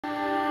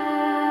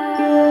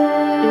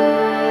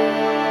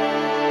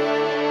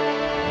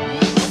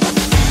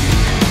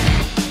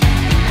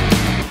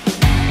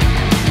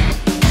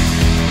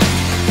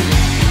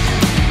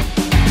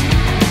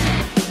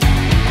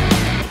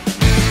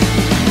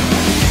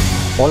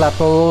Hola a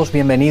todos,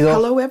 bienvenidos.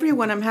 Hello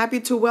everyone, I'm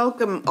happy to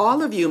welcome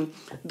all of you.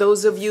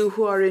 Those of you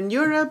who are in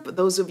Europe,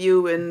 those of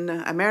you in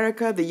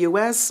America, the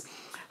US.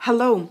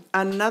 Hello,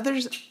 another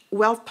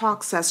Wealth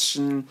Talk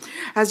session.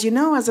 As you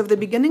know, as of the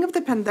beginning of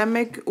the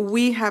pandemic,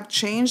 we have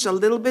changed a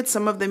little bit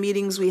some of the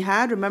meetings we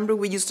had. Remember,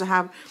 we used to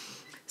have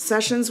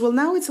sessions. Well,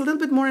 now it's a little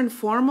bit more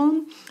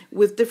informal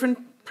with different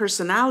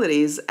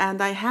personalities.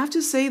 And I have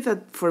to say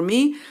that for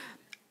me,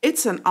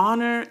 it's an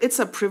honor, it's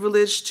a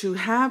privilege to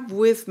have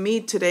with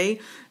me today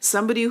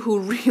somebody who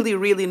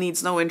really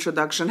needs no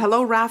introduction.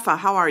 Hello, Rafa,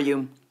 how are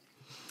you?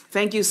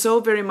 Thank you so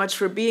very much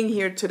for being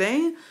here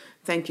today.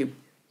 Thank you.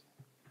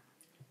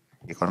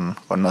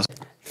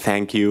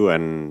 Thank you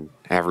and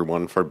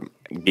everyone for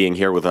being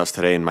here with us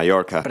today in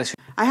Mallorca.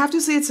 I have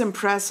to say it's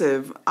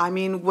impressive. I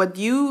mean, what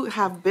you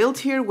have built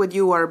here, what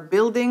you are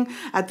building,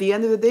 at the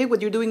end of the day,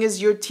 what you're doing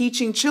is you're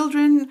teaching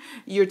children,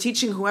 you're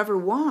teaching whoever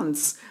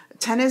wants.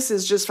 Tennis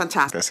is just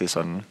fantastic.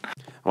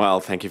 Well,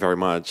 thank you very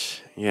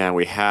much. Yeah,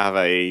 we have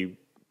a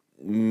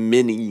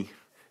mini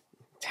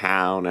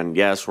town, and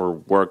yes, we're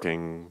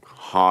working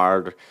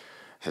hard,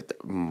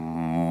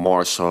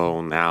 more so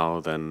now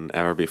than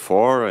ever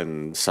before,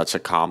 in such a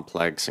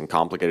complex and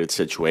complicated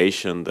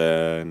situation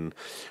than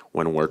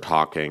when we're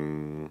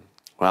talking,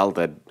 well,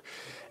 that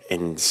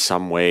in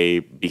some way,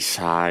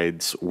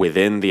 besides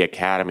within the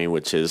academy,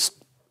 which is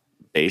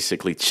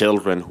basically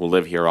children who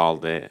live here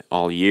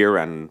all year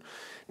and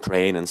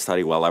train and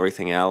study, while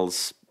everything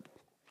else,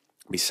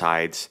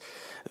 besides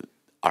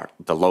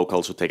the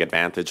locals who take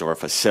advantage of our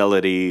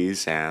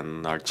facilities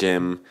and our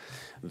gym,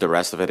 the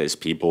rest of it is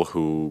people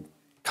who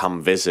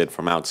come visit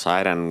from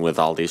outside, and with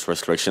all these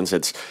restrictions,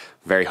 it's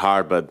very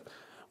hard, but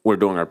we're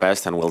doing our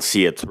best and we'll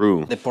see it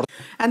through.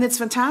 And it's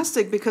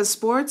fantastic because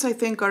sports, I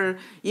think, are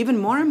even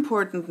more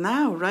important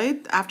now,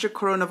 right? After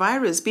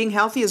coronavirus, being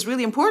healthy is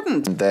really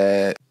important.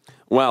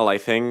 Well, I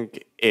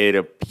think it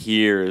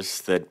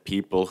appears that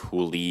people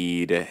who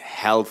lead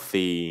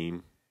healthy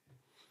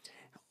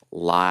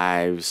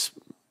lives,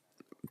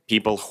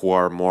 people who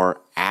are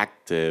more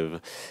active,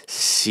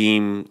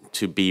 seem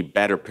to be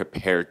better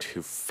prepared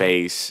to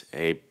face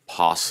a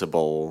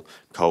possible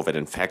COVID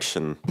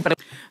infection.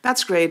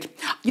 That's great.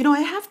 You know,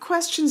 I have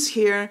questions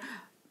here,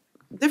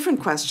 different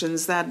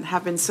questions that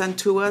have been sent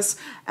to us.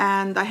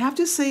 And I have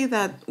to say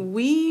that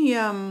we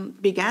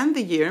began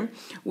the year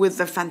with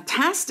the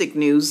fantastic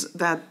news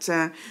that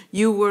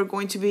you were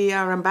going to be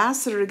our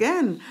ambassador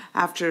again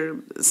after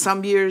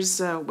some years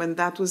when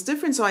that was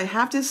different. So I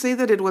have to say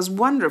that it was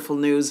wonderful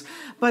news.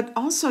 But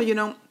also, you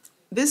know,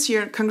 this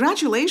year,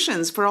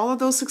 congratulations for all of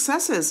those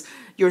successes.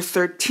 Your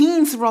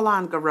 13th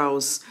Roland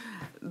Garros,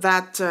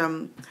 that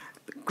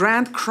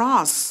Grand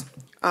Cross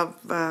of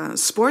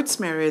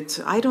sports merit.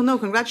 I don't know.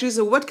 Congratulations.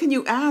 What can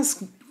you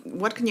ask?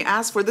 What can you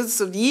ask for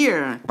this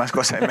year?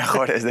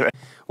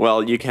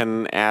 Well, you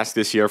can ask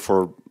this year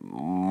for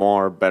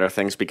more better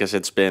things because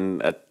it's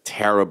been a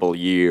terrible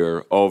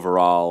year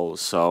overall.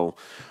 So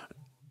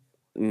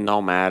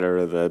no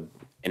matter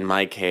in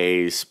my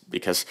case,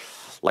 because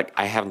like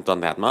I haven't done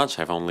that much.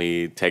 I've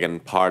only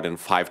taken part in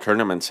 5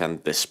 tournaments,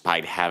 and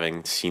despite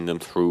having seen them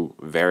through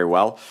very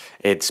well,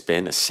 it's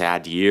been a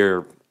sad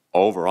year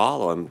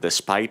overall. And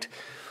despite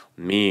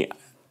me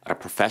at a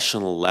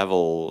professional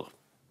level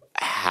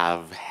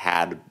have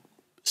had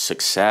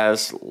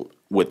success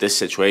with this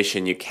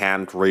situation, you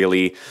can't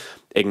really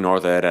ignore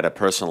that at a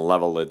personal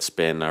level it's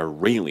been a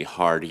really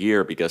hard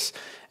year, because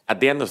at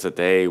the end of the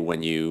day,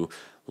 when you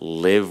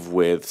live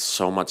with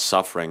so much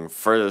suffering,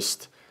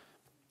 first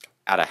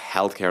at a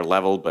healthcare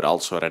level but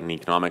also at an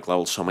economic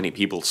level, so many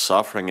people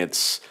suffering,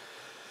 it's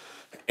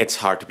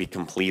hard to be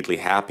completely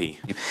happy.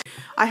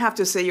 I have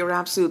to say you're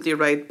absolutely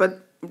right,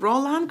 but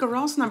Roland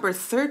Garros number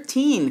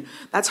 13,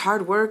 that's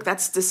hard work,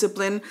 that's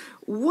discipline.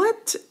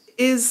 What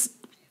is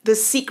the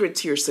secret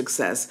to your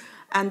success?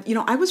 And, you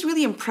know, I was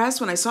really impressed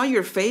when I saw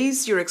your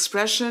face, your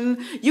expression.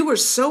 You were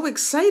so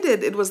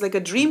excited. It was like a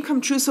dream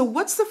come true. So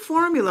what's the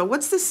formula?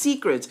 What's the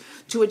secret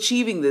to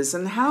achieving this?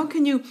 And how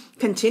can you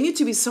continue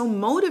to be so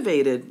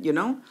motivated, you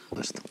know?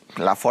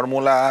 La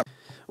fórmula.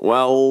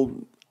 Well,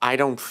 I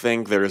don't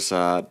think there's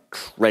a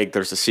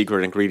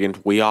secret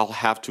ingredient. We all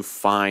have to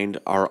find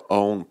our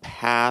own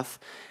path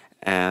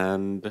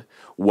and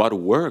what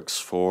works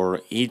for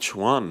each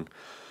one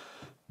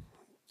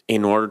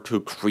in order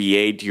to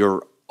create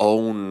your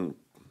own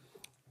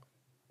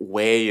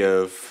way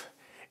of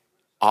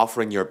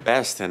offering your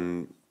best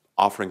and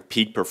offering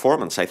peak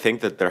performance. I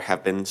think that there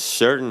have been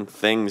certain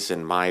things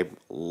in my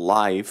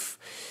life.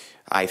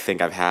 I think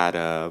I've had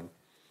a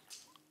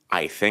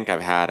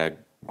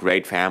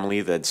great family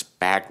that's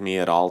backed me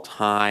at all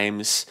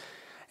times,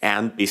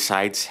 and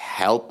besides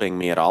helping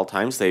me at all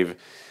times, they've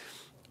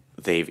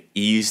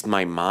eased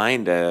my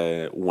mind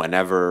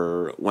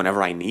whenever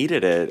I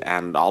needed it,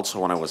 and also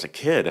when I was a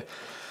kid.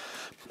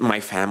 My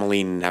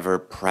family never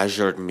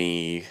pressured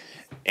me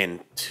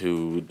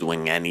into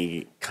doing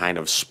any kind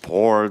of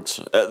sports.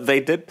 They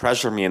did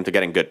pressure me into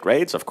getting good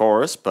grades, of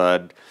course,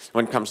 but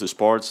when it comes to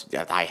sports,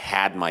 yeah, I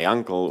had my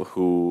uncle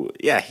who,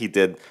 yeah, he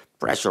did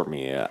pressure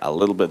me a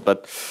little bit,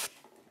 but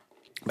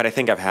I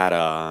think I've had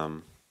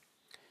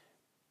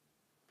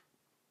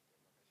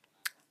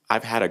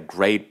a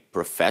great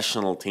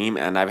professional team,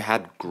 and I've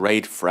had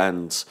great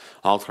friends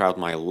all throughout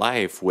my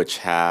life, which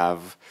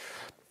have,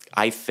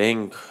 I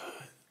think,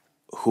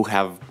 who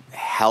have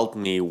helped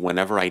me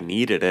whenever I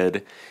needed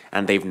it,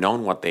 and they've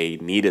known what they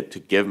needed to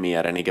give me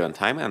at any given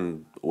time.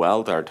 And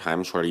well, there are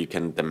times where you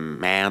can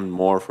demand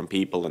more from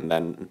people, and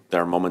then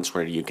there are moments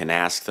where you can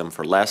ask them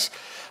for less.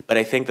 But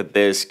I think that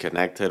this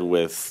connected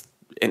with,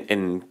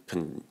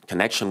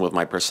 connection with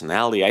my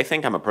personality. I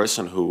think I'm a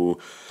person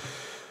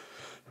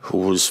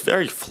who's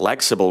very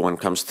flexible when it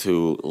comes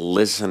to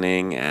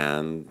listening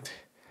and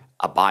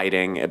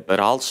abiding, but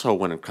also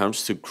when it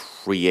comes to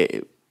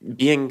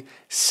being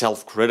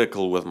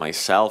self-critical with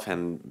myself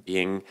and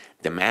being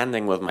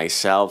demanding with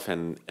myself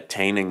and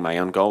attaining my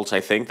own goals.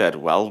 I think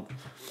that, well,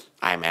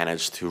 I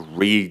managed to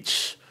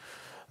reach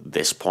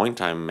this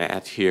point I'm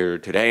at here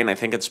today, and I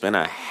think it's been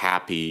a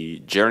happy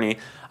journey.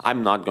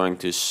 I'm not going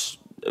to...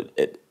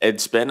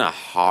 It's been a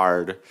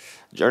hard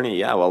journey.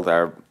 Yeah, well,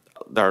 there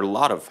are a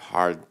lot of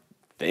hard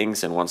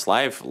things in one's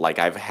life. Like,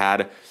 I've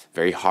had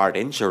very hard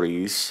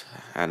injuries,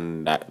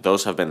 and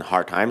those have been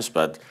hard times,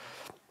 but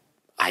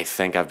I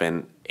think I've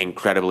been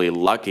incredibly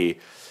lucky.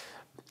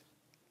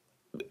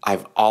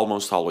 I've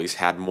almost always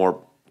had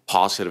more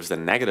positives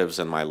than negatives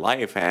in my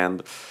life,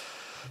 and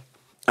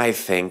I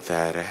think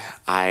that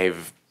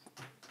I've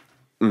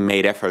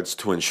made efforts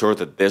to ensure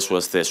that this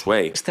was this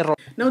way.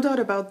 No doubt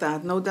about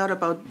that. No doubt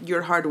about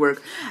your hard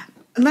work.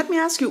 And let me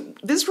ask you,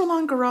 this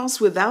Roland Garros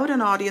without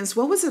an audience,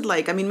 what was it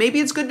like? I mean, maybe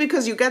it's good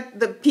because you get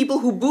the people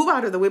who boo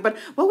out of the way, but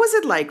what was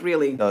it like,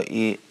 really?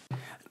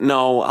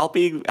 No, I'll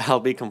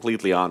be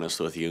completely honest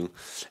with you.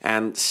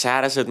 And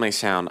sad as it may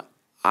sound,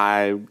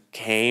 I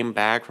came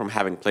back from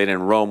having played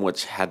in Rome,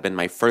 which had been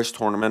my first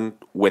tournament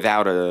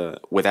without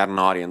an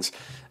audience.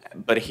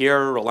 But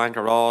here, Roland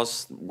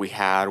Garros, we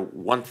had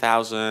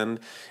 1,000.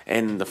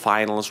 In the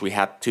finals, we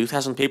had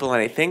 2,000 people.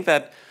 And I think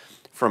that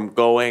from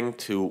going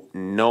to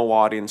no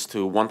audience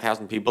to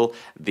 1,000 people,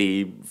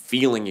 the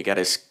feeling you get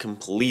is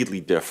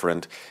completely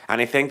different. And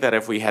I think that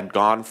if we had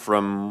gone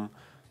from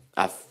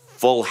a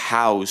full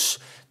house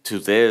to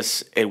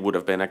this, it would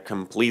have been a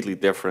completely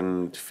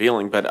different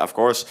feeling. But of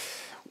course,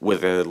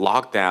 with the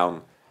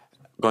lockdown,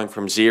 going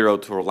from 0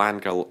 to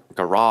Roland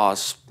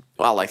Garros,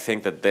 well, I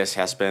think that this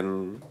has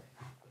been...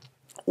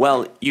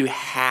 Well, you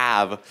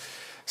have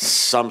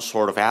some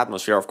sort of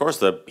atmosphere. Of course,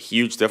 the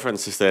huge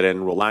difference is that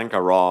in Roland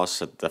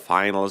Garros, at the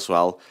finals,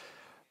 well,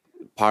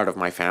 part of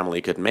my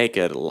family could make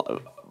it,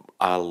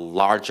 a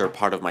larger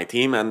part of my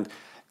team. And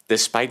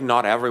despite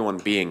not everyone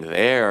being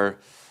there,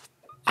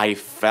 I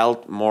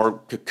felt more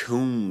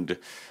cocooned.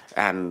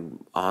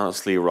 And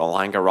honestly,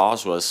 Roland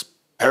Garros was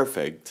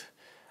perfect.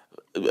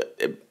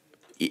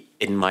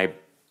 In my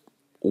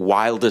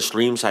wildest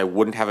dreams, I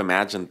wouldn't have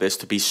imagined this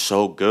to be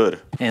so good.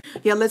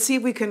 Yeah, let's see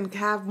if we can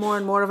have more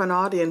and more of an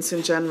audience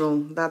in general.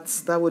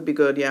 That would be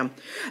good, yeah.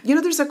 You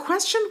know, there's a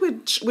question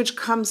which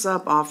comes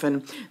up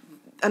often.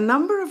 A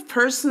number of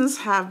persons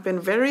have been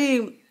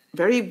very,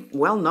 very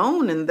well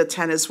known in the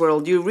tennis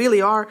world. You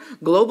really are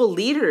global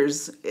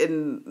leaders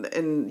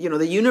in you know,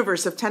 the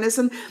universe of tennis,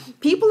 and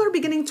people are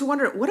beginning to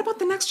wonder, what about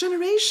the next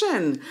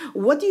generation?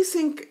 What do you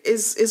think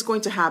is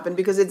going to happen?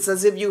 Because it's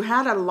as if you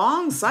had a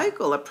long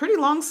cycle, a pretty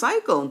long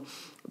cycle.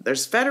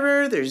 There's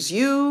Federer, there's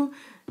you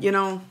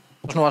know.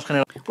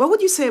 What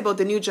would you say about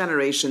the new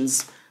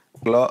generations?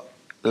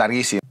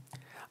 Larguísimo.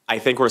 I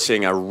think we're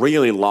seeing a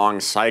really long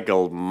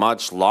cycle,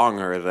 much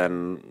longer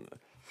than...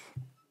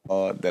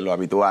 De lo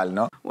habitual,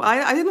 ¿no? Well,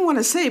 I didn't want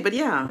to say, but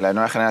yeah. La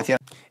nueva generación.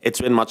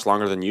 It's been much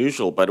longer than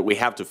usual, but we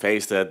have to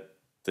face that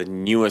the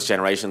newest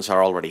generations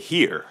are already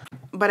here.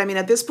 But I mean,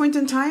 at this point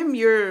in time,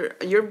 you're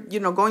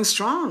going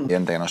strong.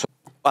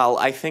 Well,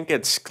 I think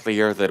it's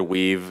clear that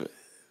we've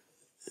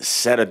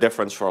set a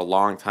difference for a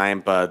long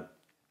time, but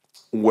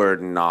we're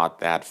not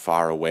that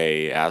far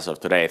away as of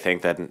today. I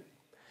think that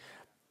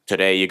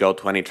today you go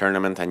to any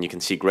tournament and you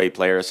can see great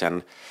players,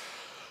 and,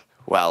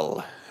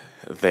 well,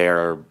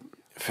 they're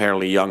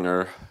fairly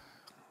younger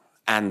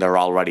and they're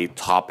already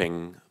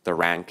topping the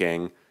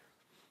ranking.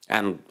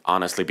 And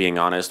honestly, being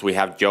honest, we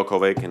have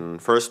Djokovic in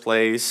first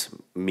place,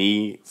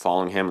 me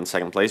following him in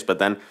second place, but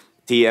then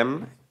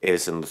TM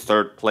is in the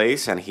third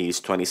place and he's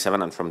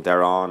 27, and from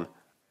there on,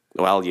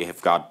 well, you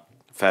have got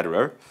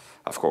Federer,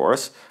 of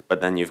course,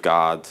 but then you've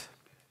got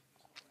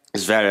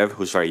Zverev,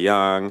 who's very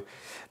young,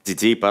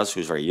 Tsitsipas,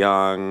 who's very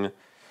young.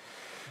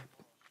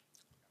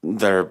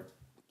 They're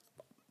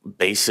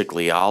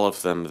basically all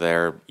of them,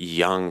 they're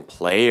young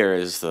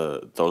players,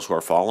 those who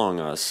are following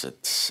us.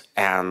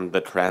 And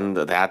the trend,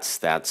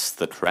 that's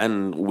the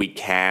trend. We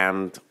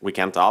can't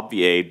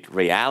obviate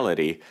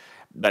reality,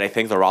 but I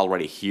think they're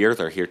already here.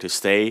 They're here to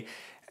stay,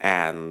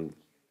 and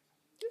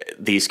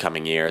these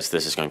coming years,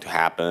 this is going to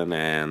happen,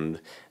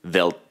 and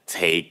they'll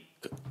take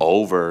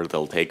over.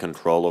 They'll take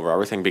control over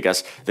everything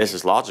because this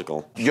is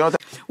logical.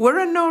 We're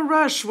in no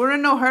rush. We're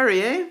in no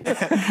hurry,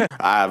 eh?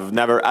 I've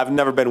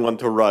never been one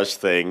to rush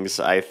things.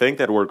 I think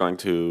that what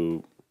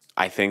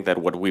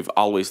we've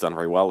always done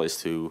very well is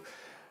to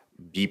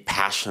be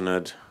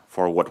passionate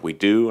for what we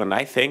do. And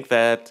I think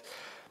that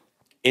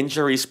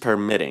injuries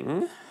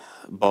permitting,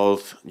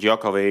 both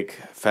Djokovic,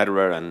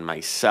 Federer, and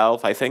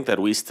myself, I think that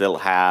we still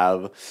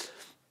have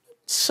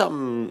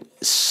some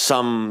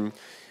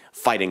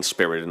fighting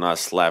spirit in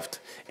us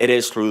left. It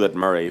is true that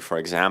Murray, for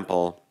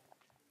example,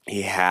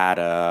 he had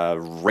a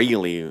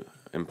really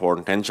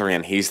important injury,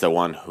 and he's the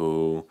one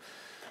who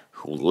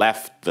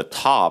left the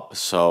top.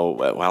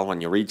 So, well,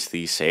 when you reach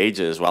these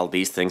ages, well,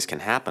 these things can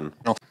happen.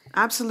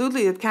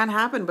 Absolutely, it can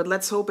happen, but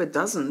let's hope it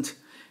doesn't.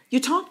 You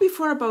talked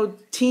before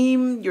about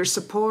team, your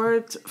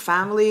support,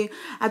 family.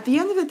 At the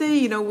end of the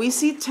day, we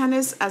see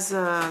tennis as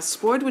a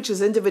sport which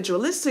is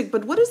individualistic,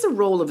 but what is the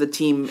role of the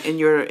team in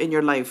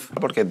your life?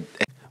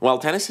 Well,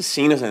 tennis is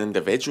seen as an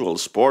individual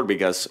sport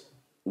because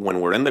when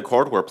we're in the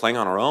court, we're playing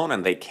on our own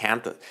and they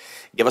can't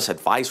give us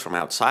advice from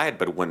outside.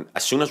 But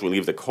as soon as we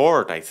leave the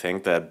court, I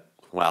think that,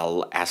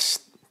 well, as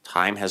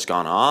time has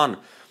gone on,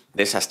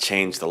 this has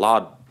changed a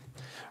lot.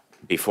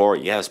 Before,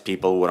 yes,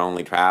 people would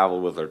only travel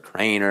with their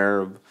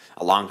trainer.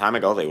 A long time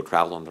ago, they would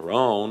travel on their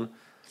own.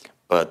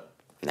 But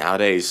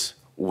nowadays,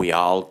 we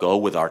all go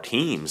with our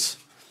teams.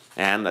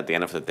 And at the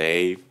end of the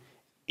day,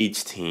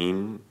 each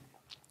team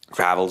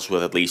travels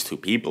with at least two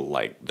people.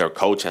 Like, their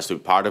coach has to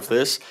be part of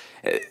this.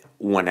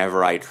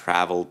 Whenever I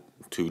travel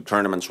to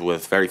tournaments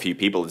with very few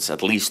people, it's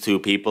at least two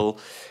people.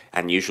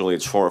 And usually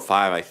it's 4 or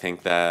 5. I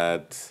think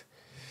that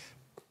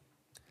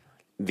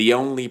the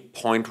only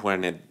point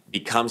when it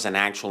becomes an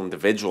actual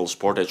individual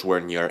sport is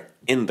when you're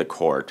in the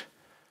court.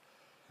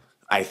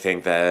 I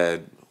think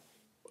that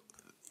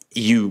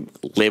you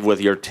live with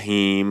your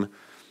team,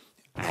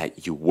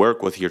 you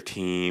work with your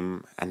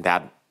team, and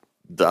that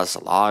does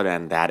a lot,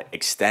 and that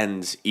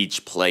extends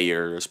each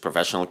player's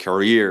professional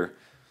career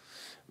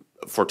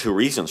for 2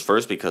 reasons.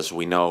 First, because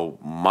we know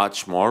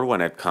much more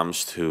when it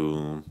comes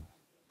to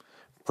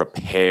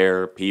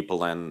prepare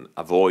people and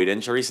avoid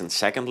injuries, and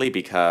secondly,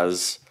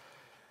 because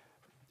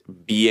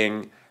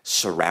being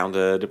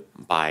surrounded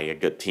by a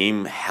good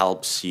team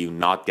helps you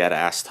not get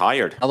as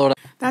tired.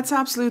 That's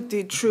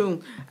absolutely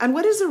true. And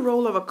what is the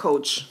role of a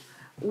coach?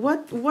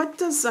 What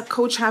does a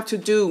coach have to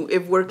do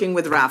if working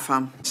with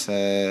Rafa?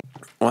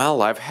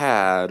 Well,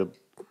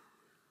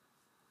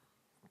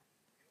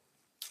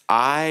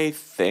 I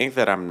think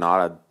that I'm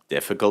not a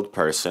difficult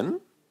person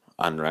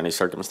under any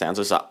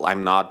circumstances.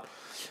 I'm not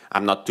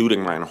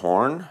tooting my own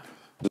horn.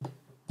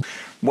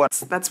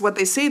 That's what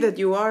they say, that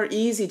you are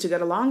easy to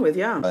get along with,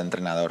 yeah.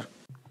 Entrenador.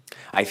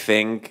 I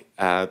think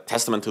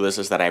testament to this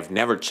is that I've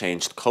never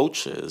changed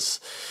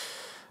coaches.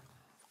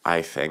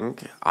 I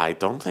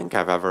don't think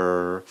I've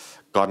ever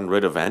gotten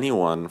rid of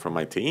anyone from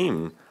my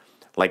team.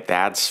 Like,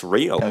 that's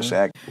real.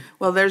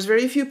 Well, there's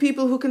very few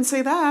people who can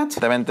say that.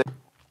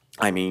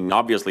 I mean,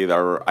 obviously, there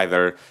are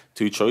either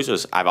two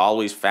choices. I've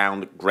always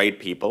found great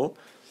people,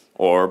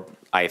 or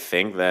I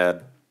think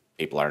that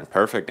people aren't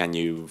perfect and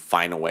you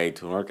find a way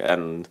to work.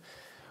 And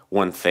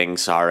when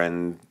things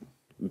aren't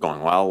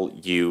going well,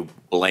 you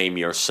blame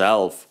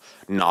yourself,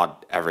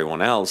 not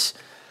everyone else.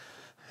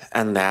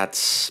 And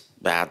that's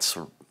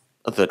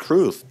the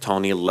truth.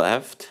 Tony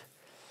left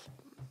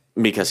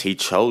because he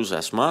chose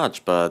as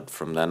much, but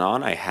from then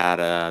on I had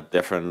a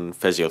different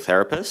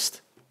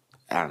physiotherapist,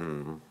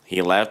 and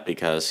he left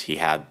because he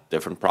had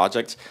different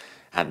projects.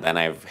 And then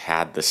I've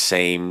had the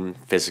same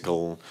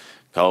physical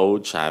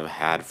coach. I've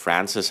had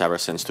Francis ever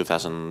since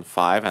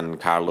 2005, and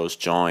Carlos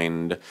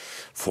joined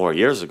 4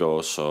 years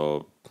ago.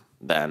 So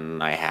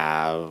then I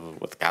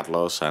have with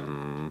Carlos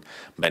and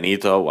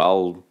Benito,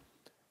 well,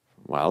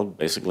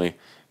 basically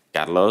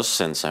Carlos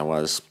since I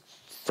was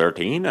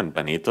 13, and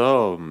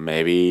Benito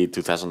maybe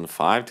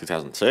 2005,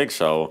 2006.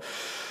 So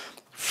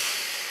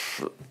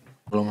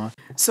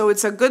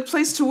it's a good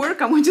place to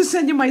work. I'm going to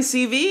send you my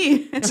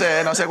CV.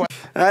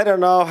 I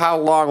don't know how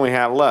long we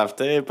have left,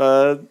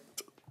 but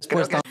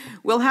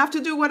We'll have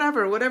to do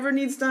whatever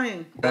needs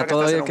done.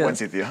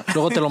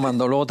 Luego te lo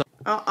mando.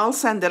 I'll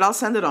send it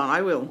on.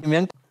 I will.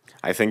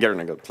 I think you're in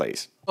a good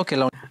place.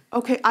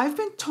 Okay, I've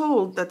been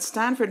told that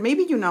Stanford,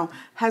 maybe you know,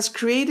 has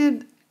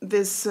created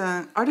this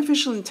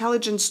artificial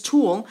intelligence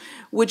tool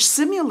which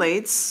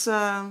simulates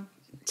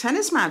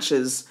tennis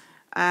matches,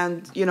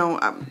 and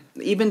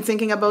even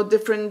thinking about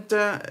different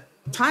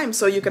times.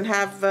 So you can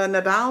have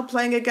Nadal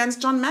playing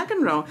against John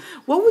McEnroe.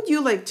 What would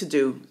you like to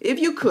do if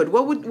you could?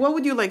 What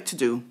would you like to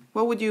do?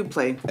 What would you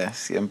play?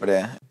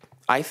 Siempre.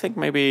 I think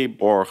maybe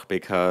Borg,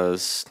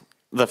 because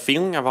the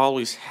feeling I've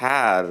always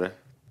had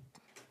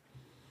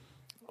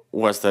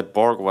was that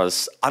Borg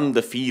was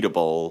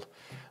undefeatable.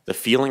 The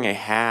feeling I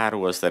had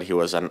was that he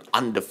was an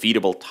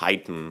undefeatable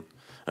titan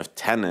of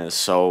tennis.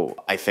 So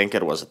I think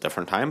it was a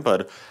different time,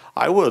 but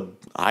I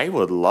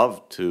would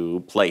love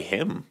to play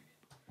him.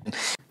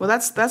 Well,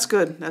 that's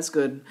good. That's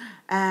good.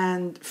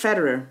 And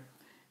Federer,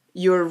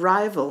 your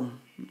rival,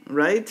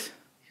 right?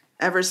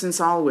 Ever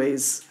since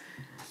always.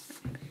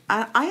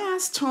 I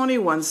asked Tony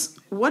once,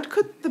 what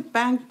could the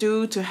bank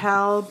do to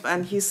help?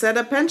 And he said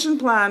a pension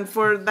plan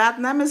for that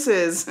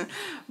nemesis.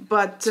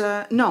 But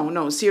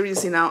no,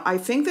 seriously now, I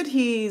think that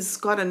he's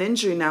got an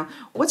injury now.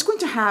 What's going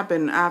to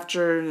happen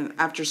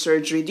after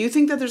surgery? Do you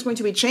think that there's going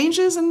to be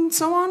changes and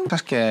so on?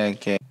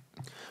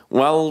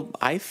 Well,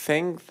 I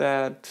think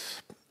that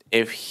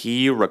if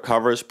he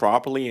recovers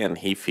properly and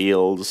he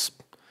feels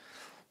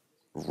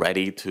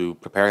ready to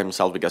prepare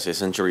himself because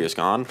his injury is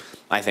gone,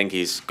 I think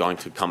he's going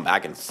to come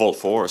back in full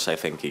force. I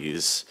think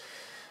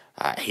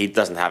he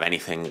doesn't have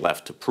anything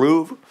left to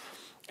prove,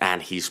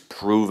 and he's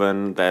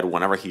proven that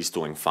whenever he's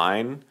doing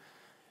fine,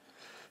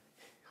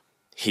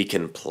 he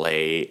can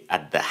play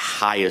at the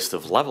highest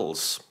of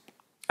levels.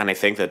 And I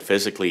think that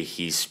physically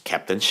he's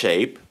kept in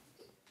shape,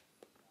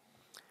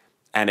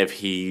 and if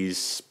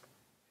he's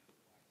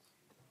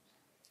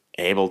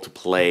able to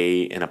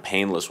play in a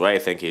painless way, I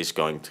think he's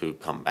going to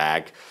come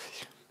back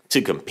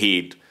to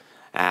compete.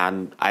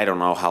 And I don't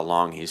know how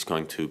long he's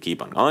going to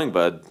keep on going,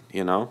 but,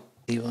 you know.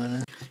 He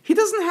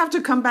doesn't have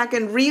to come back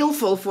in real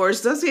full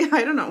force, does he?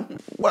 I don't know.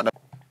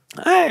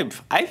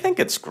 I think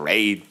it's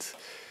great.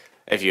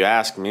 If you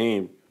ask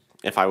me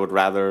if I'd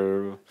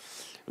rather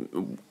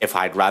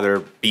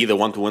be the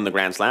one to win the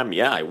Grand Slam,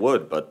 yeah, I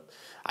would. But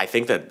I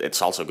think that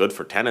it's also good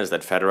for tennis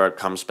that Federer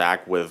comes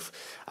back with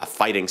a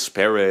fighting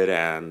spirit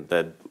and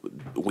that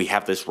we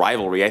have this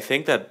rivalry. I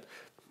think that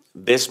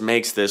this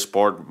makes this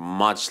sport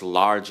much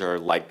larger,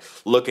 like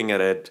looking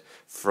at it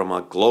from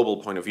a global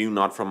point of view,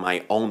 not from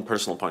my own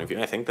personal point of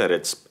view. I think that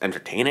it's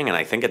entertaining and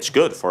I think it's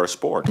good for a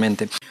sport.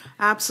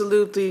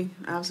 Absolutely.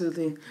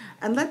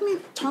 And let me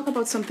talk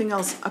about something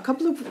else. A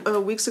couple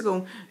of weeks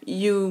ago,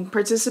 you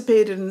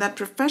participated in that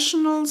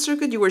professional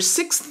circuit. You were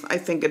 6th, I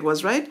think it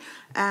was, right?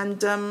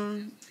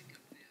 And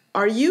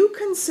are you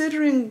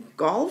considering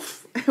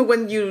golf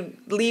when you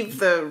leave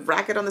the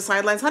racket on the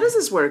sidelines? How does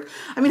this work?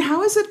 I mean,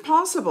 how is it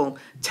possible?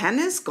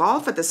 Tennis,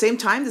 golf at the same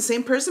time, the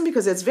same person?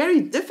 Because it's very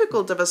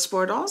difficult of a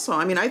sport also.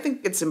 I mean, I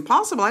think it's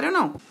impossible. I don't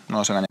know.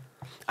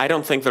 I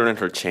don't think they're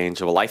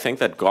interchangeable. I think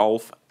that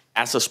golf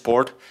as a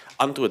sport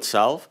unto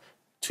itself,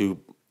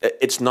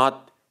 it's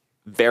not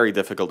very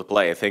difficult to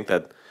play. I think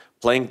that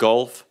playing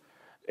golf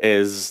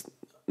is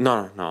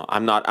no.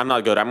 I'm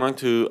not good. I'm going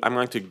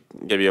to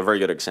give you a very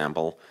good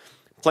example.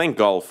 Playing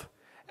golf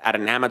at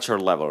an amateur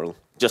level,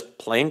 just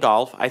playing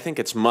golf, I think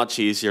it's much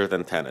easier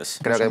than tennis.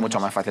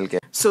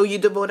 So you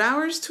devote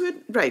hours to it?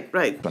 Right.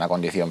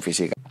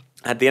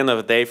 At the end of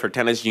the day, for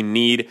tennis, you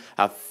need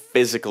a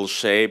physical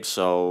shape.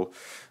 So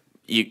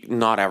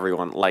not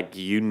everyone,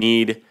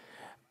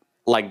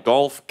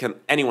 golf,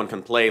 anyone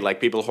can play. Like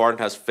people who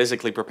aren't as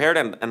physically prepared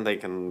and they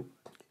can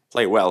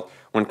play well.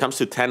 When it comes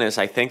to tennis,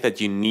 I think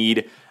that you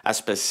need a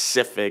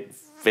specific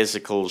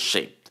physical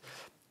shape.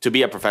 To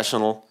be a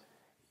professional,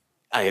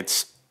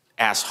 it's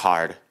as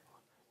hard.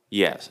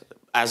 Yes.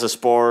 As a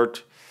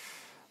sport,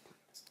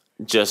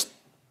 just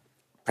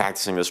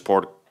practicing the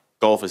sport,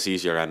 golf is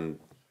easier. And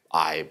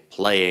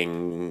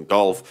playing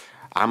golf,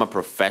 I'm a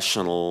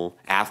professional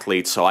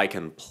athlete, so I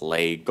can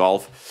play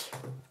golf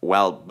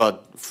well.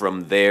 But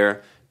from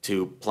there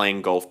to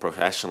playing golf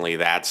professionally,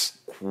 that's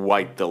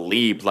quite the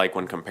leap. Like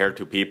when compared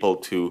to people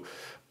to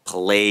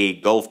play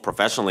golf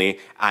professionally,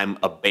 I'm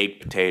a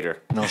baked potato.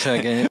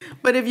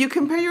 But if you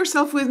compare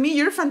yourself with me,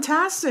 you're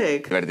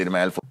fantastic.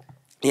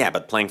 Yeah,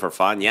 but playing for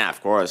fun, yeah,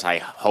 of course. I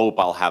hope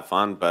I'll have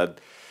fun, but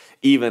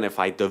even if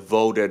I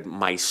devoted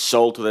my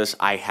soul to this,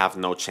 I have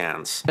no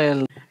chance.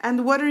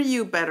 And what are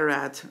you better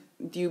at?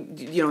 Do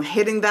you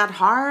hitting that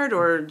hard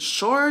or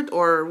short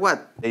or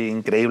what?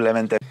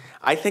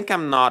 I think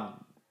I'm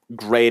not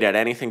great at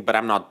anything, but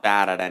I'm not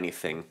bad at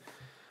anything.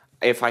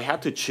 If I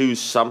had to choose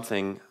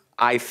something,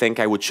 I think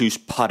I would choose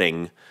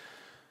putting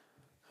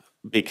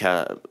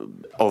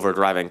over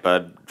driving.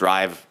 But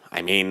drive,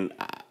 I mean,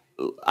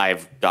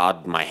 I've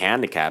got my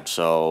handicap,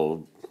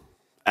 so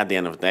at the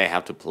end of the day, I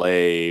have to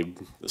play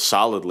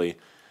solidly.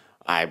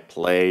 I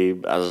play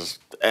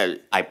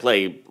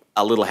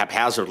a little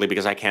haphazardly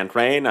because I can't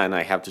train, and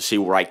I have to see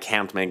where I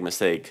can't make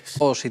mistakes.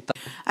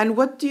 And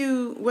what do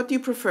you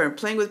prefer,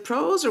 playing with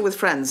pros or with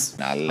friends?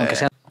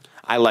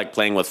 I like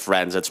playing with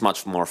friends. It's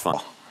much more fun.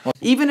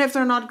 Even if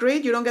they're not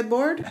great, you don't get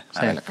bored?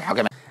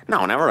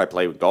 No, whenever I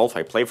play golf,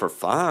 I play for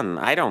fun.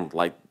 I don't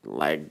like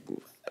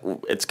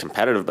it's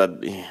competitive,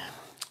 but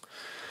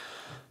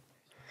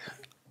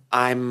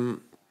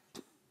I'm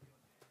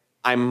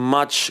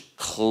much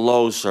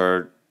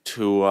closer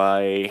to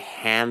a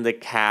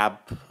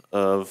handicap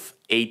of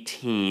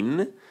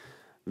 18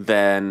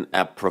 than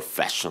a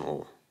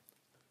professional.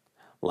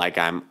 Like,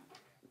 I'm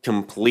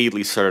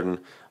completely certain,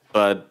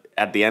 but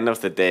at the end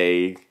of the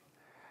day,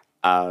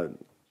 a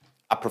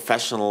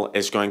professional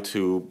is going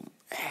to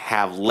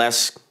have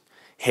less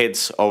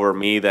hits over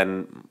me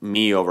than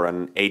me over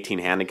an 18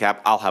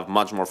 handicap. I'll have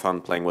much more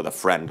fun playing with a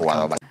friend.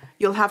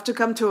 You'll have to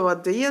come to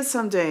Odea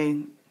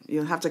someday.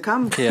 You'll have to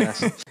come.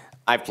 Yes.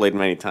 I've played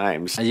many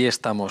times. Allí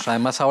estamos.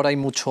 Además, ahora hay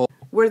mucho.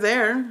 We're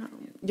there.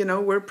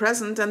 were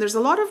present, and there's a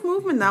lot of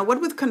movement now.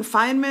 What with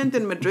confinement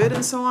in Madrid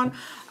and so on,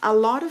 a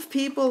lot of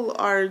people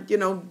are,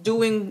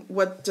 doing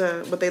what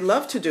they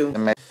love to do.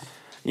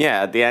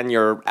 Yeah, at the end,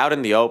 you're out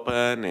in the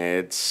open.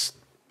 It's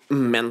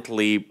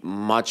mentally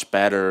much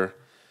better.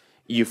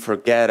 You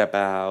forget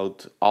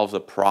about all the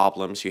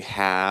problems you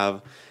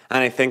have. And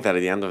I think that at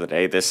the end of the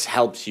day, this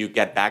helps you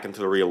get back into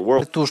the real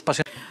world.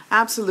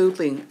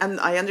 Absolutely. And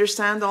I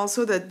understand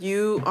also that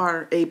you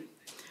are a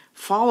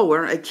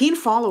keen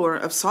follower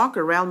of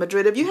soccer, Real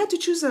Madrid. Have you had to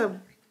choose a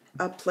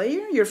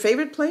player, your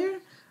favorite player,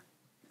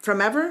 from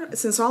ever,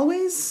 since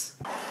always?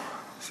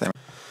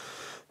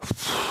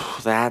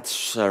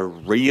 That's a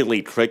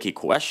really tricky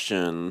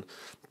question.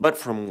 But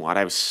from what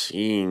I've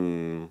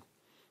seen,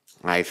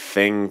 I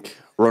think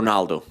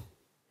Ronaldo.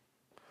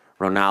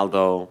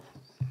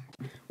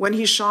 When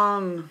he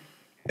shone.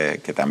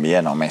 Que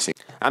también, o Messi.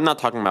 I'm not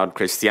talking about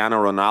Cristiano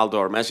Ronaldo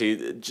or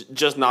Messi,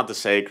 just not to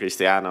say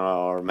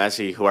Cristiano or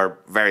Messi, who are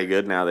very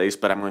good nowadays,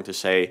 but I'm going to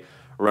say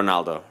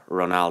Ronaldo.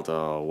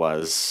 Ronaldo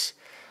was,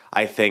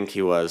 I think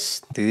he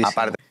was...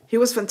 He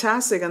was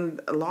fantastic and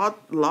a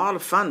lot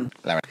of fun.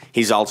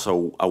 He's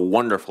also a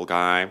wonderful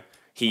guy.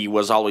 He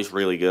was always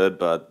really good,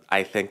 but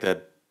I think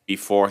that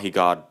before he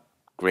got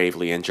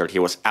gravely injured, he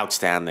was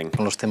outstanding.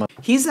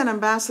 He's an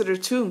ambassador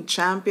too,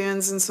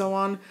 champions and so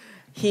on.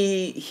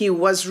 He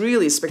was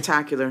really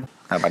spectacular.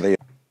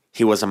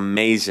 He was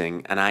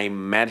amazing, and I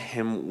met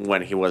him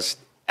when he was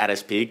at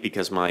his peak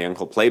because my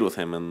uncle played with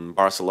him in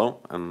Barcelona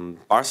and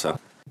Barca.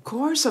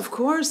 Of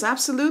course,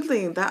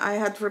 absolutely. That I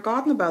had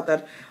forgotten about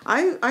that.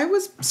 I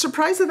was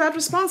surprised at that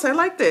response. I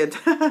liked it.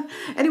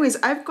 Anyways,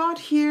 I've got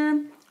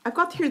here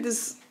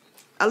this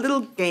a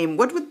little game.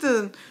 What with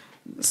the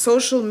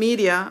social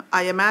media?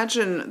 I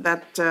imagine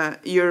that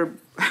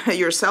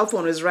your cell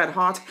phone is red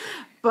hot,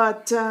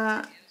 but.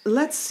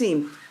 Let's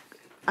see.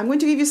 I'm going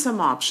to give you some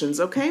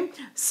options, okay?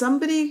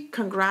 Somebody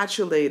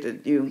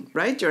congratulated you,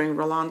 right, during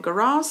Roland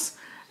Garros,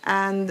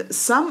 and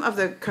some of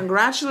the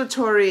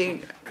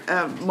congratulatory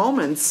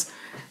moments,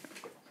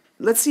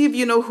 let's see if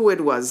you know who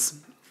it was.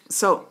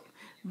 So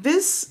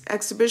this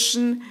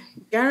exhibition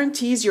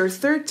guarantees your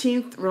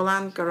 13th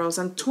Roland Garros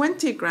and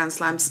 20 Grand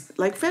Slams.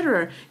 Like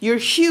Federer, you're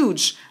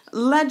huge.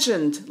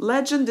 Legend.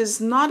 Legend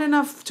is not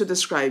enough to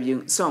describe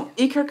you. So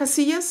Iker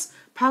Casillas,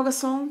 Pau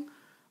Gasol,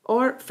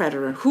 or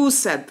Federer? Who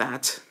said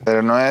that?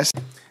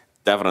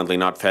 Definitely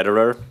not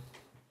Federer.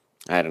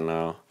 I don't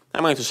know.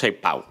 I'm going to say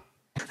Pau.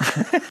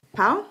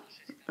 Pau?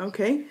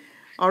 Okay.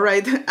 All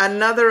right.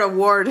 Another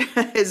award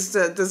is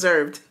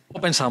deserved.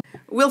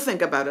 We'll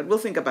think about it.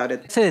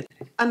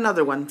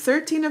 Another one.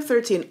 13 of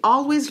 13.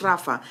 Always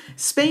Rafa.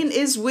 Spain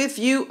is with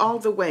you all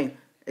the way.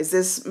 Is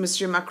this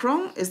Monsieur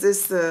Macron? Is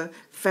this the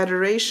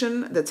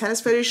Federation, the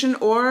Tennis Federation,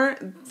 or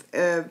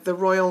the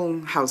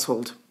royal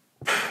household?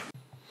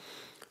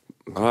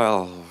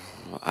 Well,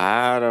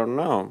 I don't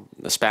know.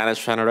 The Spanish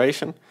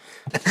Federation?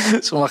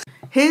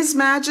 His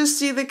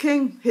Majesty the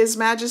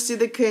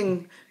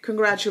King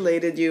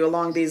congratulated you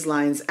along these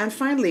lines. And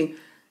finally,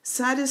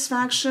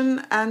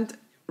 satisfaction and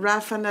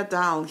Rafa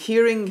Nadal,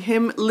 hearing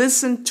him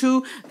listen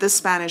to the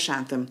Spanish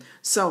anthem.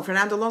 So,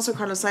 Fernando Alonso,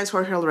 Carlos Sainz,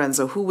 Jorge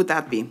Lorenzo, who would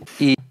that be?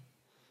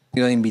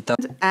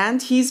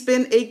 And he's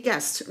been a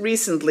guest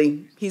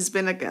recently. He's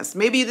been a guest.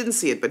 Maybe you didn't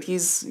see it, but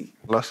he's...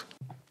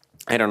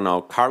 I don't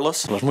know.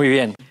 Carlos? Muy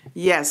bien.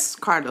 Yes,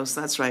 Carlos,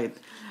 that's right.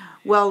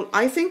 Well,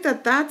 I think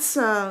that's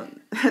a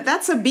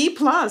B+.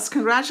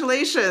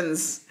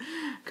 Congratulations.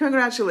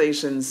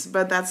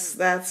 But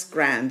that's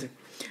grand.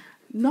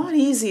 Not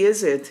easy,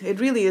 is it? It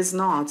really is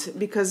not,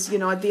 because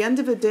at the end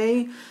of the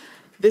day,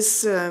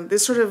 this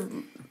sort of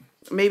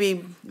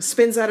maybe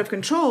spins out of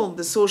control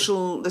the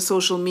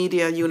social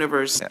media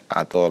universe.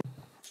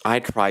 I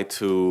try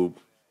to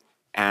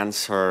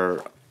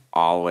answer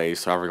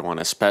always to everyone,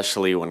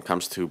 especially when it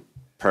comes to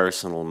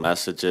personal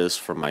messages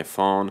from my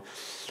phone.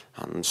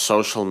 On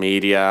social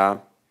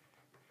media,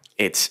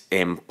 it's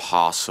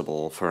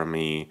impossible for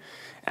me.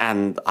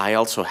 And I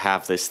also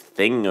have this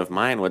thing of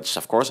mine, which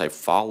of course I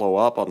follow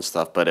up on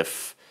stuff, but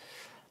if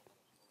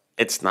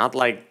it's not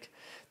like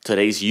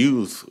today's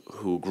youth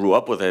who grew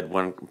up with it,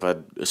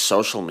 but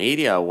social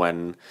media,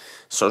 when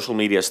social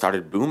media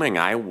started booming,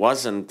 I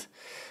wasn't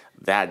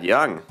that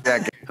young.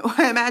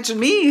 Imagine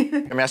me.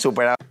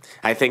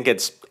 I think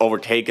it's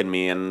overtaken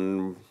me,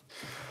 and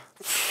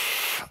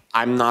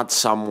I'm not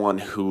someone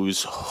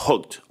who's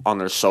hooked on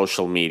their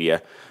social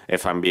media,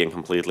 if I'm being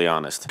completely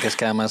honest.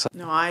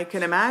 No, I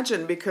can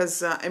imagine,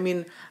 because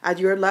at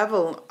your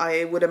level,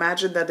 I would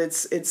imagine that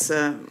it's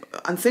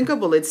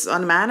unthinkable, it's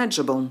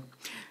unmanageable.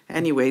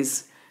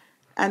 Anyways,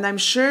 and I'm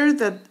sure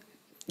that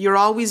you're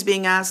always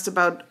being asked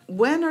about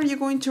when are you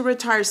going to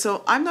retire.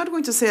 So I'm not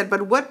going to say it,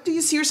 but what do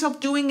you see yourself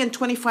doing in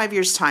 25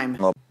 years' time?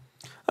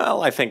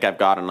 Well, I think I've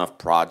got enough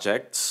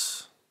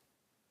projects,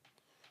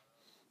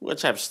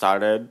 which I've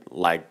started,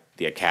 like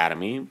the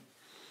Academy.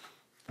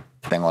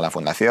 Tengo la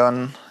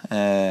fundación.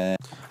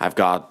 I've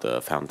got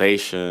the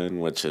foundation,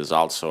 which is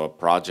also a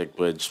project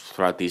which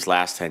throughout these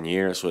last 10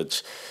 years,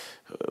 which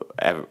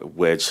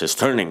is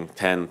turning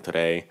 10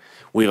 today,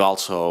 we've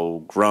also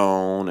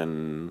grown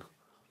and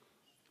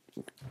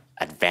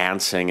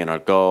advancing in our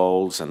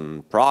goals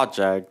and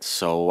projects.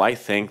 So I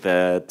think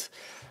that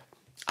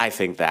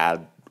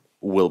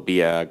will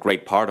be a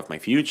great part of my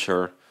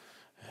future.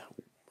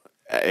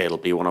 It'll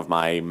be one of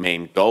my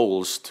main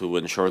goals to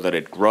ensure that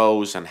it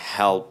grows and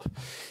help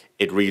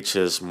it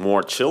reaches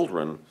more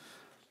children.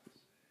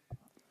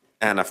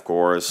 And of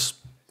course,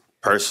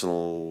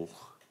 personal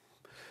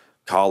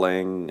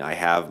calling, I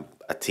have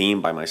a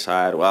team by my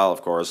side. Well,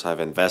 of course, I've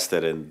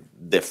invested in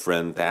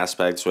different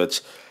aspects,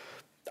 which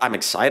I'm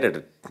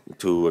excited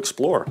to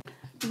explore.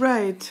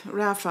 Right,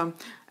 Rafa.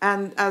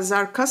 And as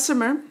our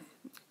customer,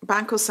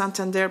 Banco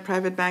Santander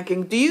Private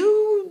Banking, do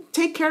you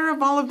take care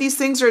of all of these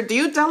things, or do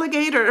you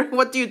delegate, or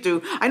what do you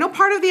do? I know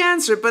part of the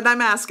answer, but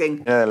I'm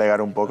asking.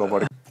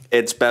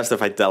 It's best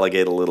if I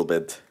delegate a little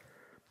bit,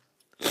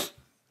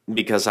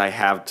 because I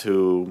have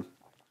to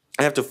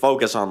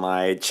focus on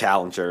my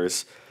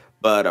challengers.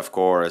 But of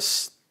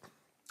course,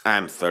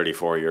 I'm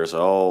 34 years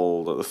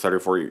old,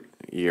 34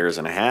 years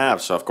and a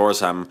half, so of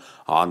course I'm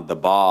on the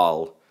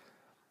ball.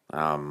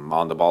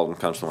 On the ball when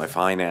it comes to my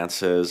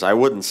finances. I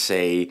wouldn't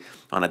say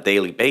on a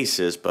daily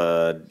basis,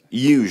 but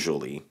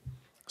usually.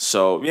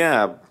 So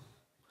yeah,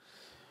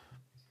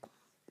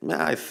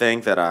 I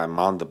think that I'm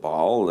on the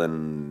ball,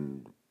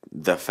 and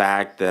the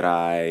fact that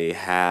I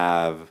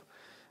have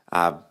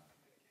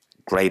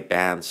great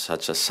bands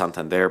such as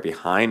Santander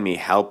behind me,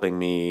 helping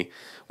me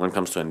when it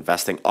comes to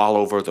investing all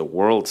over the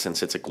world,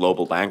 since it's a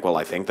global bank, well,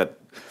 I think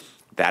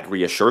that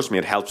reassures me.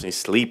 It helps me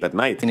sleep at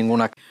night.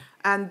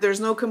 And there's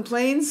no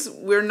complaints?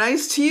 We're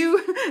nice to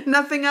you?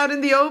 Nothing out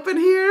in the open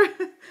here?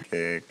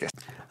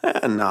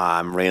 No,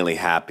 I'm really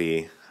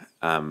happy.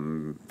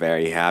 I'm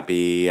very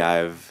happy.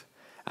 I've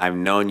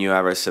known you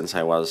ever since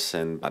I was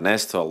in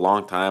Banesto a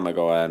long time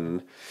ago,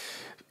 and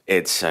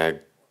it's a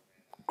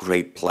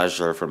great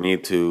pleasure for me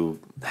to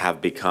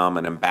have become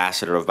an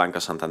ambassador of Banco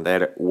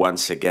Santander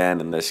once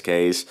again in this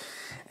case.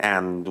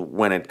 And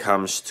when it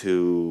comes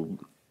to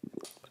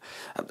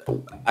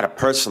at a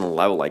personal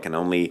level, I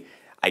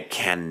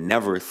can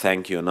never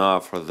thank you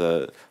enough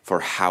for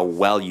how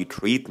well you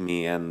treat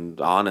me.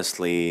 And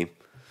honestly,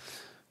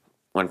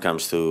 when it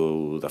comes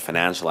to the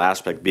financial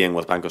aspect, being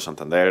with Banco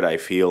Santander, I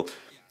feel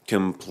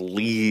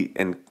complete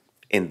and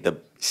in the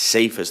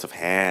safest of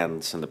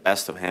hands and the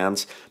best of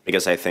hands,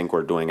 because I think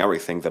we're doing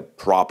everything the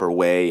proper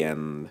way,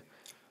 and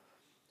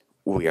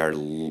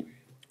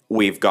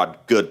we've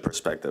got good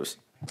perspectives.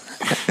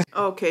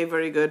 Okay,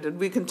 very good. And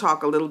we can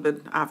talk a little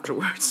bit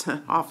afterwards,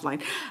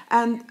 offline.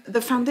 And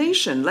the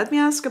foundation, let me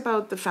ask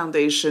about the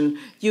foundation.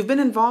 You've been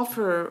involved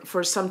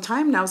for some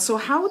time now. So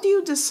how do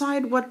you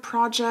decide what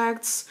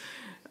projects,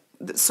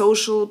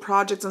 social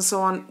projects and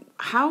so on,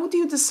 how do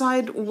you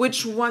decide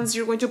which ones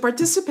you're going to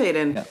participate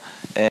in?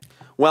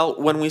 Well,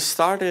 when we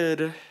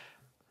started,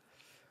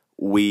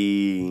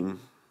 we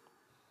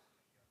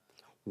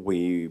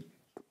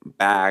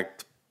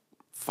backed,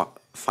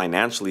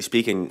 financially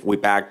speaking, we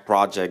backed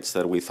projects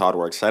that we thought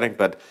were exciting,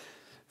 but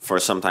for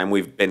some time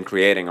we've been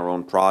creating our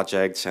own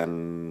projects,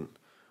 and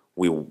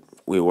we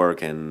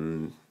work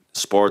in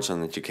sports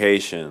and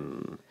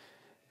education,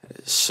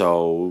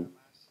 so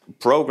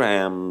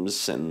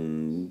programs,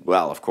 and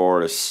well, of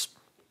course,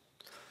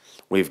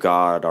 we've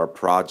got our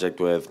project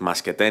with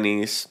Más que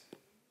Tenis,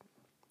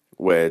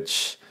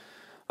 which,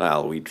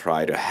 well, we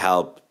try to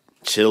help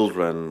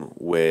children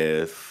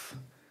with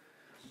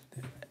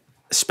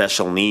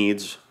special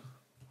needs.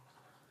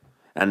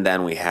 And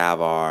then we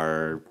have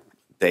our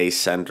day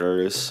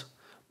centers,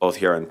 both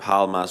here in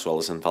Palma as well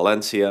as in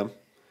Valencia,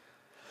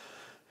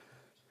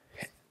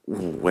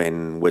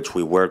 in which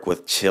we work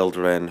with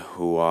children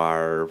who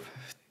are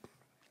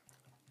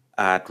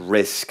at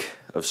risk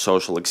of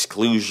social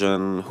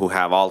exclusion, who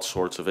have all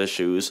sorts of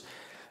issues.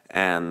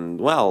 And,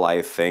 well,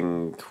 I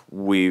think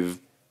we're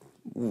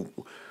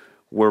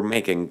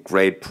making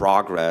great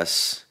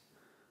progress.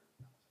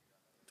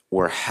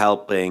 We're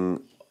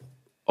helping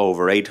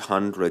over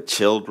 800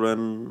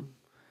 children,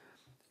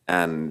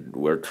 and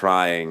we're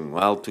trying,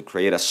 well, to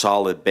create a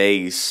solid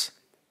base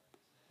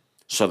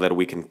so that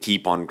we can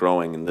keep on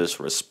growing in this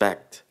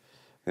respect.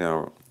 You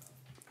know,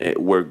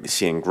 we're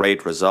seeing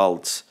great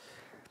results,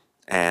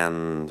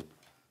 and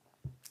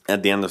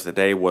at the end of the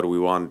day, what we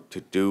want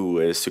to do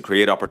is to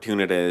create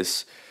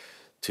opportunities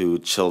to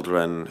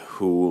children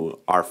who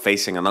are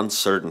facing an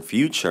uncertain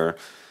future.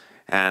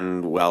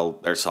 And, well,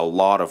 there's a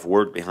lot of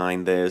work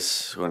behind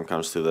this when it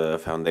comes to the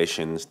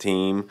foundation's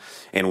team,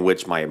 in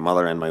which my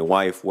mother and my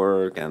wife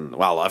work, and,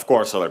 well, of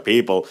course, other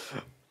people.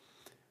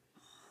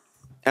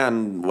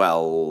 And,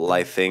 well,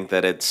 I think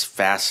that it's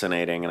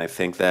fascinating, and I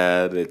think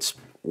that it's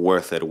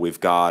worth it. We've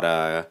got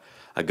a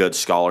good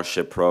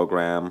scholarship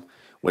program,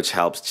 which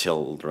helps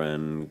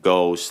children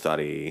go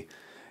study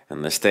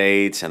in the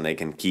States, and they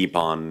can keep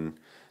on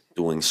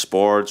doing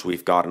sports.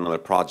 We've got another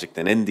project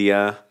in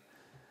India,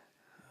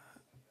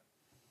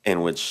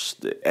 in which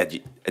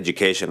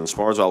education and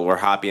sports, well, we're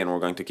happy and we're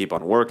going to keep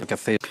on working.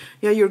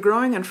 Yeah, you're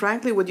growing, and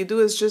frankly, what you do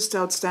is just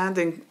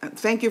outstanding.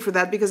 Thank you for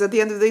that, because at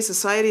the end of the day,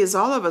 society is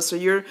all of us, so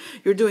you're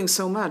doing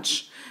so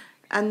much.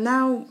 And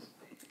now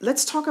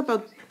let's talk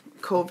about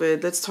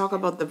COVID. Let's talk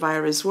about the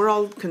virus. We're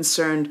all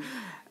concerned.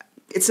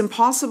 It's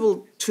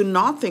impossible to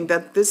not think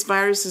that this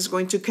virus is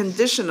going to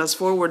condition us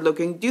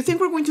forward-looking. Do you think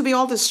we're going to be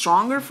all the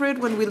stronger for it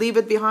when we leave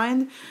it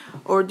behind?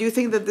 Or do you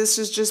think that this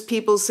is just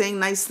people saying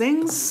nice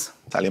things?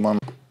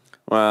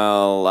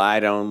 Well, I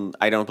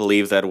don't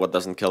believe that what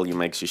doesn't kill you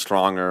makes you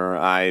stronger.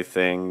 I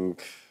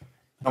think...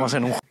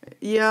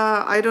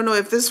 Yeah, I don't know.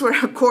 If this were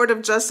a court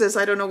of justice,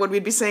 I don't know what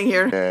we'd be saying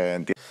here.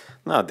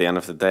 No, at the end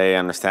of the day, I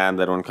understand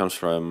that when it comes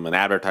from an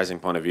advertising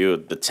point of view,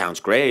 that sounds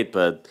great,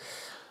 but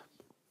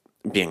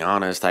being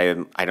honest, I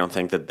don't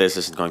think that this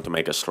isn't going to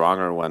make us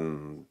stronger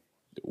when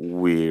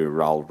we've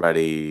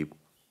already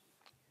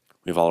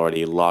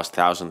lost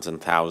thousands and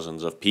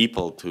thousands of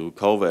people to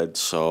COVID.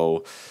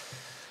 So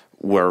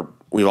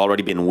we've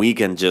already been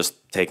weakened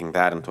just taking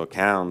that into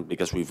account,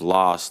 because we've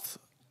lost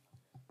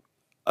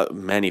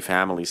many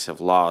families have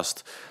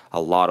lost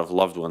a lot of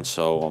loved ones.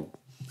 So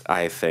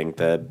I think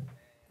that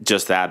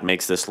just that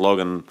makes this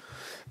slogan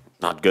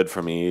not good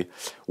for me.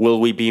 Will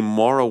we be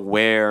more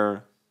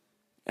aware,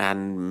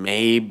 and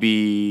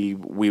maybe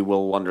we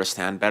will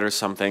understand better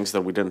some things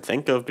that we didn't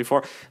think of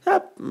before?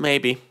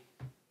 Maybe.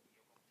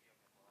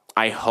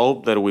 I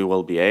hope that we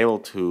will be able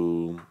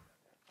to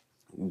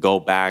go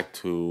back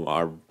to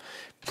our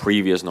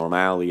previous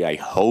normality. I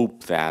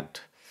hope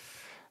that,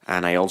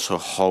 and I also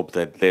hope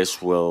that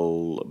this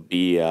will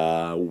be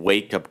a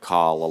wake-up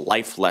call, a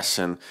life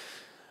lesson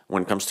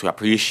when it comes to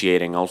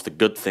appreciating all of the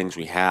good things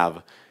we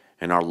have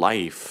in our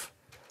life,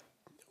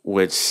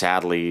 which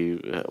sadly,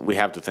 we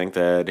have to think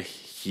that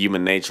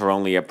human nature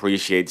only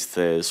appreciates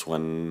this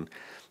when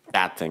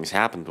bad things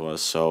happen to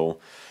us. So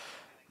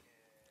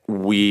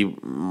we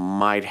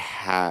might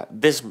have,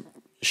 this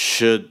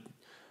should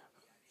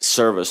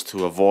serve us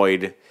to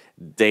avoid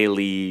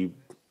daily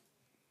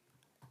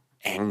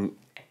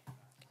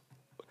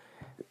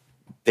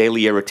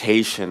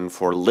irritation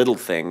for little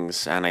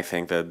things. And I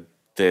think that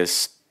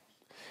this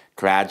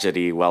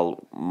tragedy,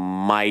 well,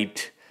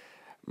 might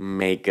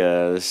make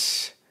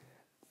us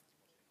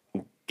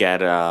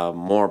get a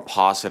more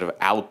positive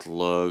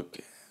outlook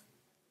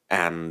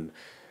and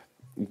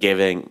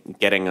getting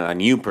a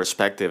new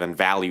perspective and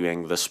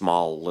valuing the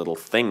small little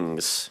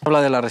things.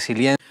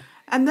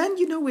 And then,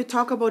 we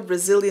talk about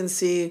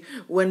resiliency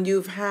when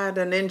you've had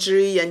an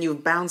injury and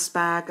you've bounced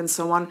back and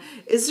so on.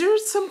 Is there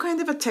some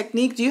kind of a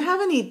technique? Do you have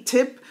any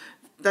tip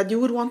that you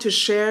would want to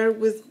share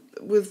with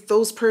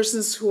those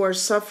persons who are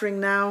suffering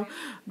now,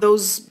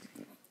 those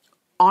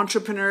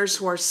entrepreneurs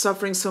who are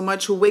suffering so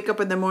much, who wake up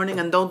in the morning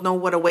and don't know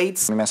what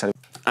awaits?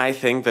 I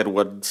think that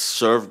what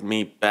served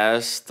me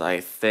best,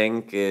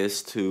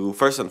 is to,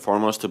 first and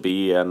foremost,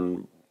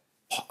 to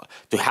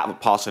have a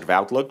positive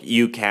outlook.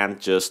 You can't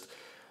just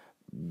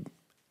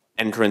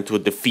enter into a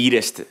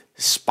defeatist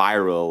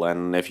spiral,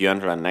 and if you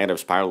enter a negative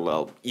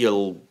spiral,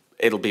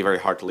 it'll be very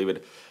hard to leave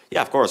it.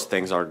 Yeah, of course,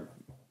 things are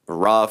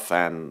rough,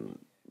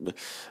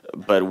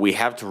 but we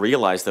have to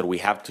realize that we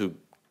have to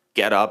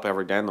get up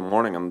every day in the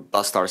morning and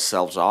dust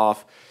ourselves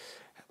off,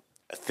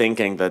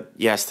 thinking that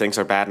yes, things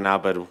are bad now,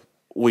 but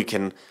we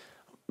can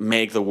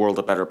make the world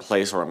a better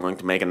place, or I'm going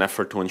to make an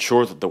effort to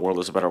ensure that the world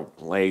is a better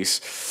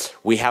place.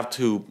 We have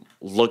to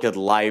look at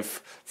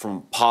life from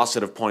a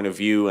positive point of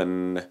view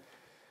and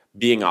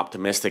being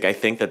optimistic. I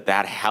think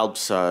that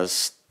helps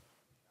us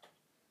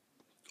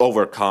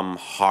overcome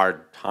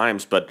hard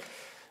times, but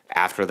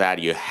after that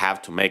you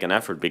have to make an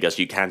effort, because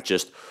you can't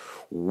just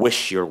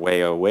wish your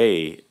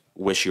way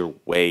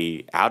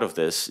out of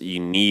this. You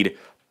need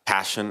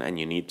passion, and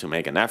you need to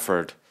make an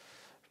effort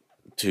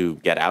to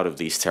get out of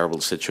these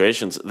terrible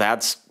situations.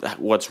 That's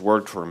what's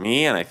worked for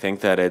me, and I think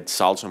that it's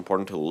also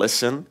important to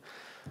listen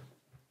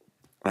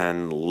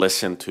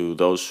to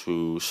those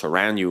who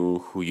surround you,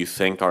 who you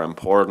think are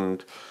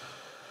important,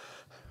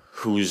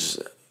 whose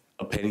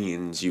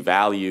opinions you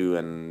value,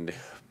 and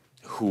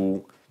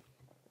who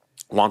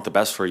want the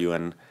best for you.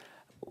 And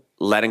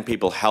letting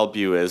people help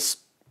you is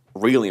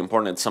really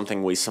important. It's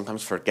something we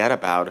sometimes forget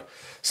about.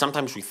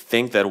 Sometimes we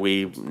think that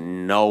we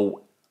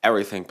know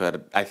everything,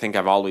 but I think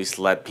I've always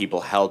let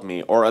people help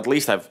me, or at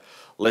least I've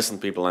listened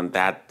to people, and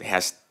that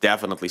has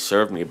definitely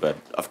served me. But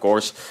of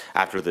course,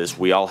 after this,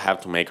 we all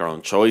have to make our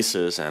own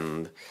choices,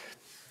 and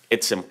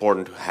it's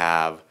important to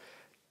have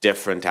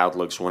different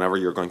outlooks whenever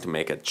you're going to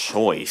make a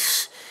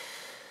choice.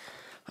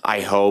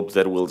 I hope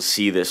that we'll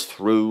see this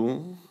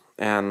through,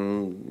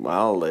 and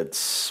well,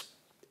 it's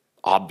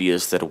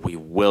obvious that we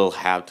will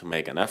have to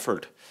make an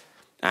effort,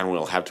 and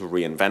we'll have to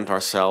reinvent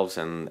ourselves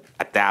and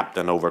adapt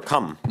and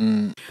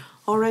overcome.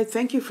 All right,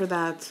 thank you for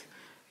that.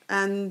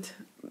 And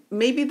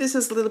maybe this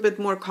is a little bit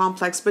more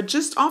complex, but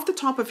just off the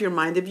top of your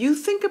mind, if you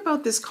think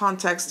about this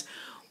context,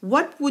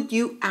 what would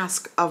you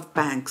ask of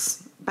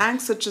banks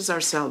such as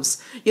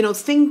ourselves?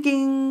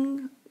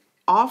 Thinking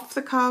off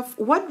the cuff,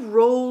 what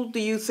role do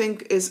you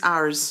think is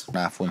ours?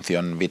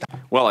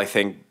 Well, I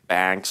think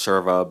banks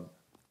serve a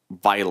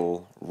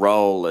vital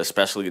role,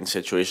 especially in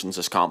situations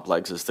as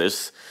complex as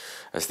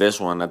this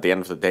one. At the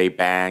end of the day,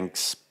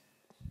 banks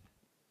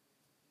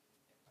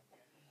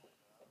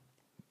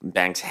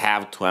banks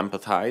have to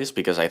empathize,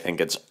 because I think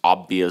it's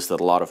obvious that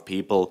a lot of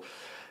people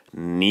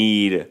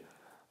need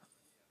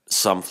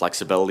some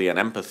flexibility and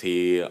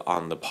empathy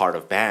on the part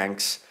of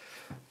banks,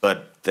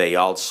 but they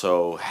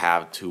also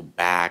have to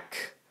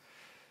back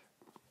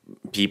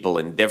people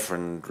in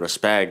different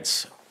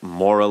respects,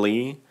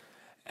 morally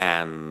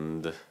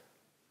and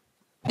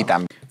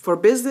for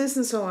business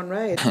and so on,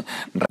 right?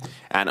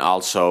 and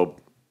also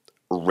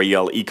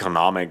real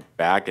economic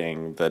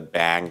backing, that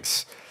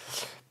banks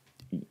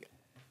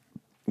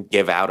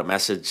give out a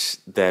message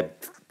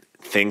that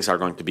things are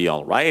going to be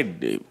all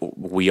right.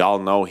 We all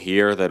know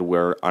here that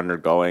we're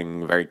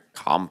undergoing very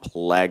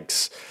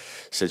complex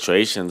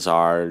situations.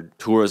 Our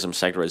tourism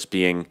sector is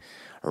being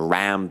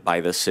rammed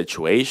by this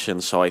situation.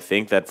 So I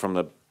think that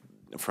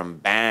from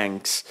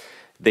banks,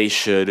 they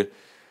should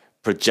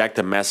project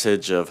a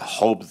message of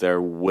hope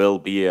there will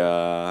be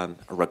a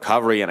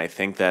recovery. And I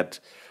think that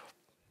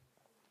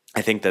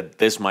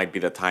this might be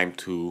the time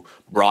to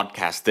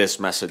broadcast this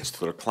message to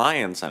their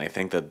clients. And I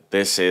think that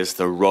this is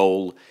the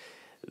role,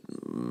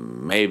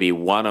 maybe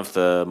one of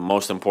the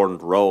most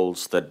important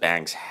roles that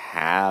banks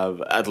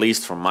have, at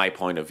least from my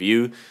point of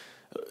view,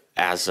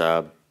 as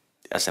an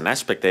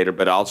spectator,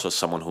 but also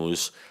someone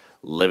who's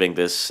living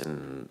this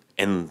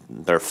in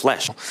their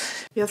flesh.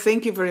 Yeah,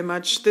 thank you very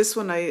much. This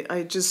one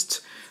I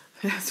just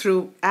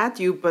threw at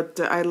you, but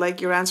I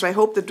like your answer. I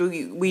hope that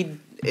we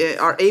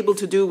are able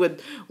to do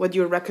what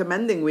you're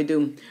recommending we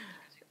do.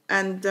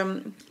 And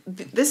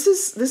this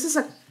is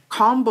a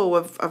combo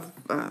of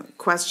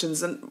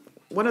questions, and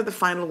one of the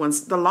final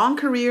ones. The long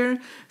career,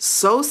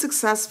 so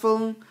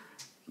successful,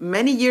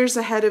 many years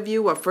ahead of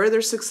you, a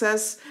further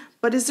success,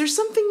 but is there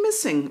something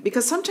missing?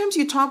 Because sometimes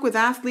you talk with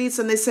athletes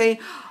and they say,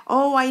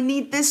 oh, I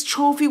need this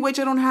trophy which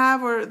I don't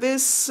have, or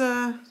this...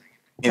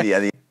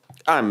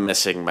 I'm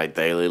missing my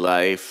daily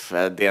life.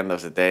 At the end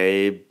of the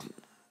day, you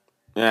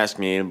ask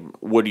me,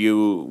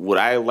 would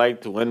I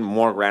like to win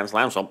more Grand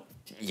Slams? Well,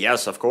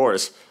 yes, of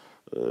course.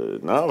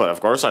 No, but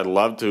of course I'd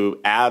love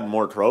to add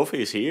more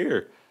trophies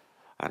here.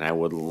 And I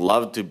would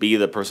love to be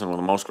the person with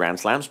the most Grand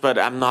Slams, but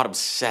I'm not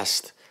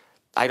obsessed.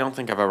 I don't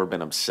think I've ever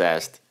been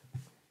obsessed.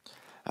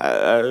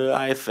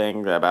 I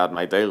think about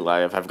my daily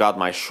life. I've got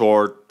my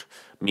short,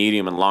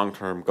 medium, and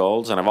long-term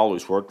goals, and I've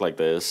always worked like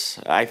this.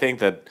 I think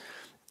that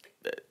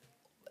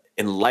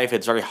in life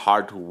it's very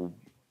hard to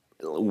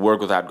work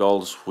without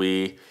goals.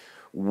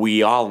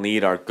 We all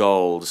need our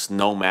goals,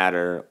 no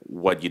matter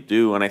what you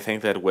do. And I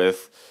think that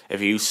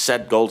if you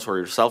set goals for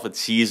yourself,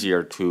 it's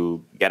easier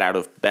to get out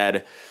of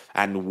bed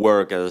and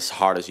work as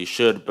hard as you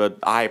should. But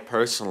I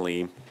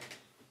personally,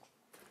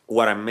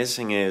 what I'm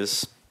missing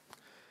is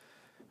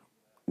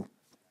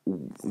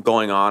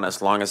going on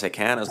as long as I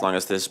can, as long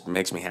as this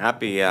makes me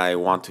happy. I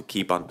want to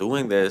keep on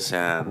doing this,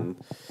 and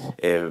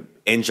if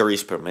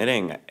injuries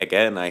permitting,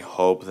 again, I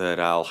hope that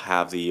I'll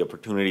have the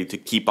opportunity to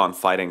keep on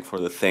fighting for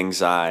the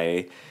things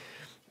I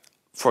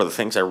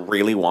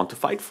really want to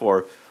fight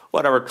for.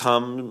 Whatever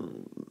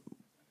comes,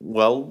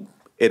 well,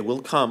 it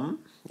will come,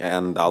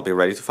 and I'll be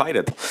ready to fight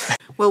it.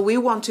 Well, we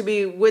want to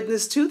be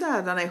witness to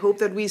that, and I hope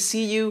that we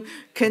see you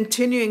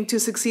continuing to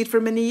succeed for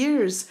many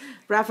years.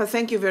 Rafa,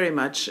 thank you very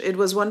much. It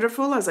was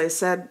wonderful. As I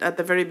said at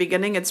the very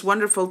beginning, it's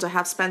wonderful to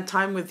have spent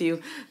time with you.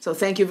 So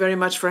thank you very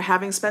much for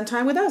having spent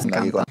time with us.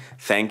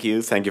 Thank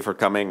you. Thank you for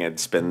coming.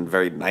 It's been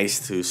very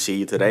nice to see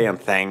you today,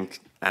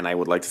 and I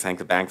would like to thank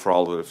the bank for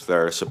all of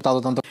their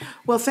support.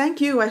 Well,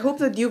 thank you. I hope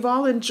that you've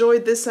all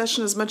enjoyed this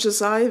session as much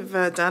as I've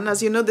done.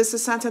 As you know, this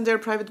is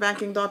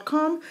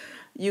SantanderPrivateBanking.com.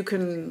 You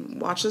can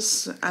watch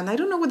us, and I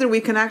don't know whether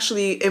we can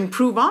actually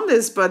improve on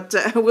this, but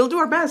we'll do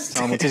our best.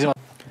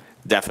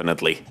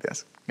 Definitely.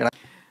 Yes.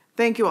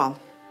 Thank you all.